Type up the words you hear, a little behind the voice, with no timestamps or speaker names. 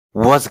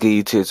What's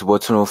good, YouTube? It's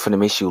what Twenty1Funny.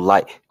 Make sure you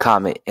like,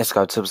 comment, and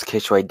subscribe to the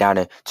catch right down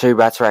there. So you're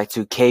about to react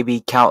to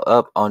KB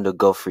CountUp on the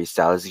Go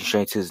Freestyle. Let's get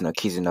straight to this. No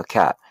keys and no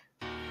cap.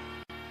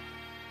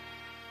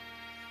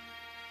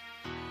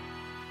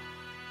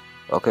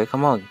 Okay,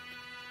 come on.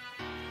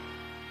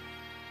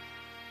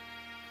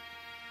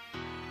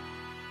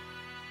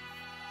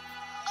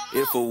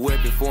 If a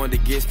weapon formed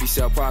against me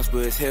shall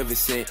prosper, it's heaven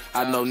sent.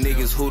 I know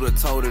niggas who'da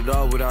told it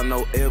all without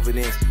no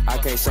evidence. I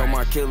can't show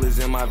my killers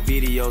in my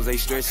videos, they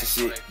stressing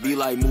shit. Be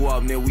like move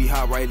up, then we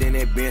hop right in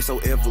that band so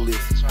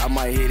effortless. I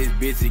might hit this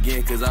bitch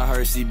again, cause I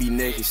heard she be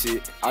naked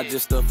shit. I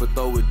just stuff her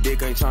throw with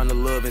dick, ain't tryna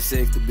love and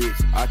sex the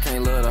bitch. I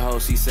can't love the hoe,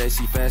 she say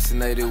she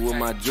fascinated with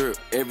my drip.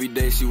 Every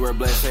day she wear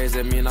black shades,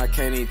 that mean I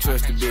can't even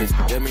trust the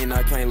bitch. That mean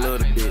I can't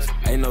love the bitch.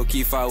 Ain't no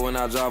key fight when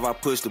I drive, I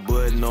push the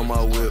button on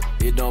my whip.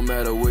 It don't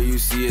matter where you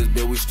see us,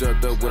 but we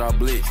strapped up with our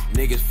blitz.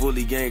 Niggas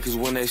fully gang, cause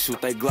when they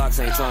shoot, they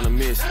Glocks ain't tryna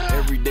miss.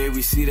 Every day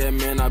we see that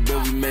man, I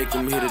bet we make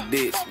him hit a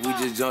ditch. We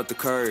just jumped the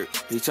curb.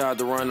 He tried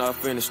to run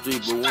off in the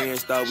street, but we ain't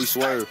stop, we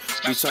swerve.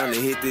 We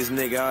tryna hit this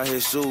nigga out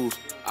his shoes.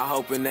 I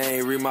hoping they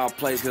ain't read my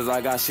place, cause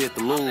I got shit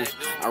to lose.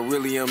 I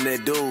really am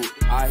that dude.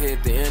 I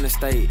hit the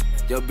interstate.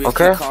 Your bitch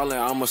keep calling,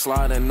 I'ma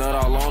slide and nut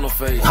all on her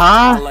face.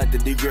 I like to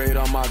degrade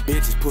all my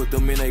bitches, put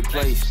them in their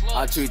place.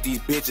 I treat these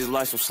bitches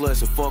like some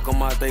sluts and fuck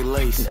them out they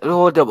lace.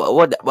 What?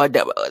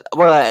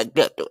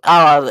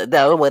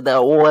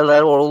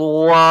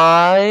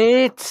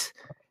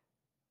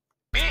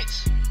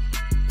 Bitch.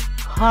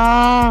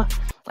 Huh?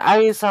 I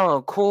need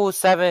something cool.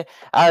 7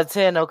 out of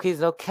 10. No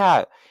keys, no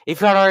cap.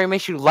 If you haven't already,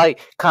 make sure you like,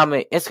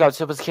 comment, and subscribe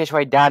to the catch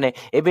right down there.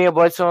 It be your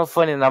boy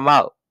Twenty1Funny, and I'm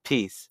out.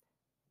 Peace.